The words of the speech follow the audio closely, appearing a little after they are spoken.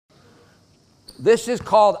This is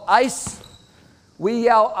called ice. We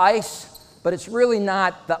yell ice, but it's really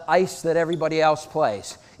not the ice that everybody else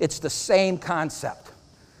plays. It's the same concept.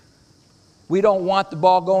 We don't want the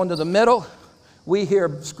ball going to the middle. We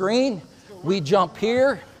hear screen, we jump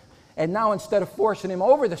here, and now instead of forcing him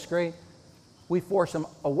over the screen, we force him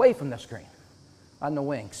away from the screen on the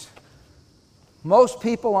wings. Most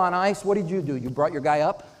people on ice, what did you do? You brought your guy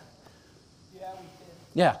up? Yeah, we did.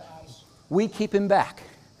 Yeah. We keep him back.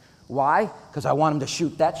 Why? Because I want him to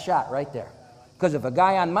shoot that shot right there. Because if a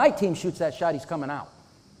guy on my team shoots that shot, he's coming out.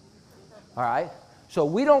 All right? So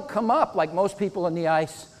we don't come up like most people on the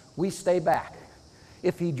ice. We stay back.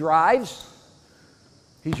 If he drives,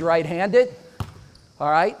 he's right-handed. All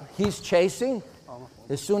right? He's chasing.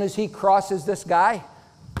 As soon as he crosses this guy,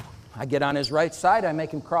 I get on his right side. I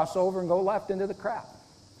make him cross over and go left into the crowd.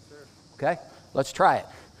 Okay? Let's try it.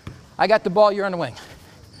 I got the ball. You're on the wing.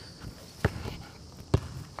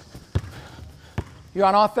 You're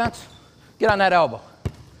on offense? Get on that elbow.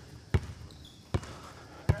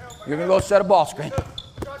 You're going to go set a ball screen.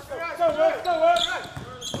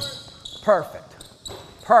 Perfect.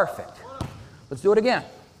 Perfect. Let's do it again.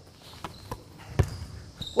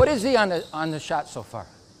 What is he on the shot so far?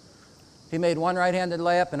 He made one right-handed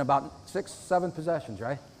layup in about 6, 7 possessions,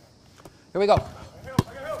 right? Here we go.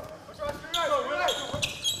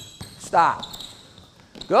 Stop.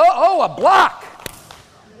 Go. Oh, a block.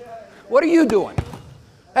 What are you doing?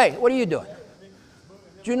 Hey, what are you doing?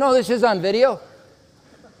 Do you know this is on video?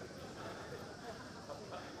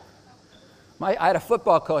 I had a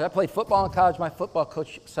football coach. I played football in college. My football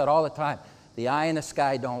coach said all the time, the eye in the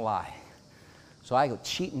sky don't lie. So I would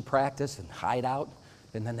cheat in practice and hide out,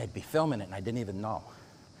 and then they'd be filming it, and I didn't even know.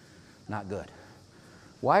 Not good.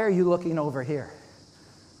 Why are you looking over here?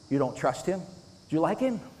 You don't trust him? Do you like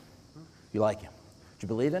him? You like him. Do you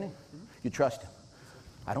believe in him? You trust him?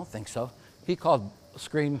 I don't think so. He called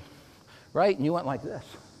screen right, and you went like this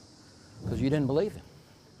because you didn't believe him.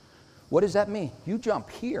 What does that mean? You jump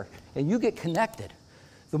here, and you get connected.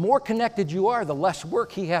 The more connected you are, the less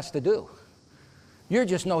work he has to do. You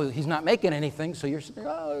just know he's not making anything, so you're saying,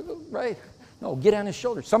 oh, right. No, get on his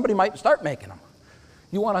shoulder. Somebody might start making them.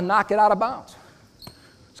 You want to knock it out of bounds.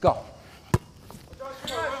 Let's go.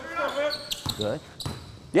 Good.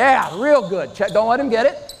 Yeah, real good. Don't let him get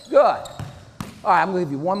it. Good. All right, I'm going to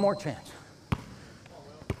give you one more chance.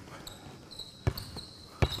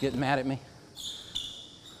 Getting mad at me?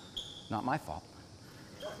 Not my fault.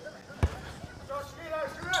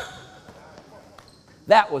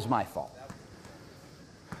 That was my fault.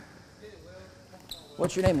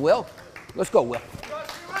 What's your name, Will? Let's go, Will.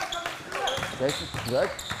 Jason, good,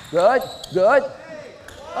 good, good.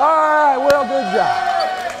 All right, Will, good job.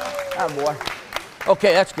 Atta boy.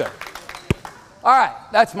 Okay, that's good. All right,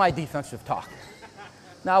 that's my defensive talk.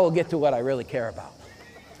 Now we'll get to what I really care about.